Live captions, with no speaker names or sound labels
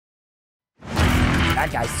That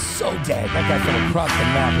guy's so dead. That guy from across the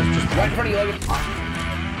map was just right in front of you, Logan.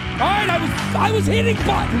 All right, I was hitting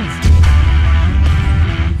buttons.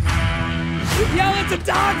 Yo, it's a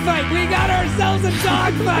dogfight. We got ourselves a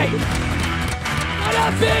dogfight. What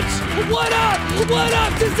up, bitch? What up? What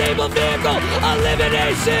up? Disabled vehicle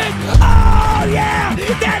elimination. Oh, yeah.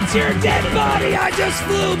 That's your dead body. I just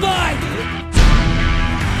flew by.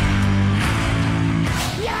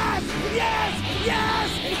 Yes, yes, yes.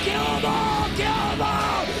 Kill them all. Kill them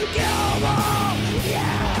all. Kill them all.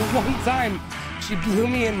 Yeah. One time, she blew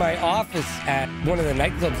me in my office at one of the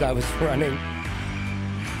nightclubs I was running.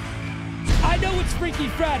 I know it's Freaky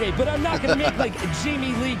Friday, but I'm not gonna make like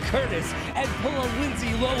Jamie Lee Curtis and pull a Lindsay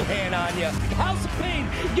Lohan on you. House of Pain,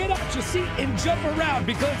 get up your seat and jump around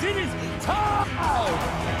because it is time.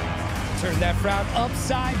 Turn that frown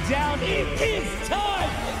upside down. It is time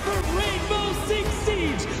for Rainbow Six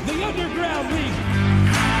Siege, the Underground League.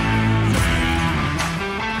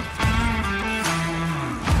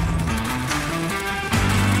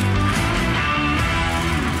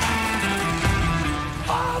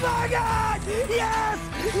 Yes!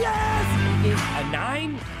 Yes! Is a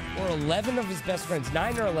 9 or 11 of his best friends,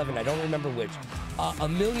 9 or 11, I don't remember which,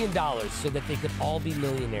 $1 million so that they could all be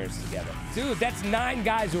millionaires together. Dude, that's 9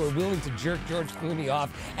 guys who are willing to jerk George Clooney off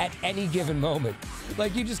at any given moment.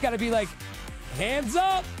 Like, you just gotta be like, hands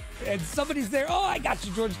up! And somebody's there, oh, I got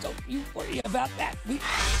you, George, don't you worry about that.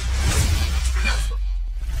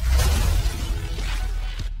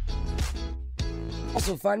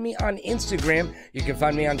 Also, find me on Instagram. You can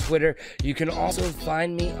find me on Twitter. You can also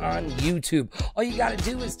find me on YouTube. All you gotta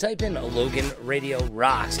do is type in Logan Radio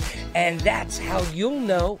Rocks, and that's how you'll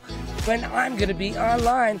know when I'm gonna be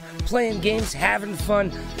online playing games, having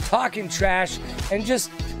fun, talking trash, and just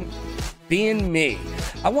being me.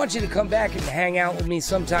 I want you to come back and hang out with me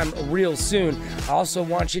sometime real soon. I also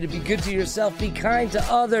want you to be good to yourself, be kind to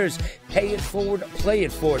others, pay it forward, play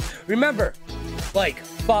it forward. Remember, like,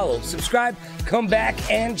 follow, subscribe, come back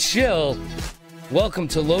and chill. Welcome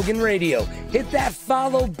to Logan Radio. Hit that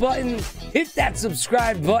follow button, hit that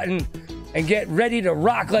subscribe button, and get ready to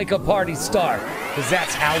rock like a party star, because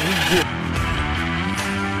that's how we do it.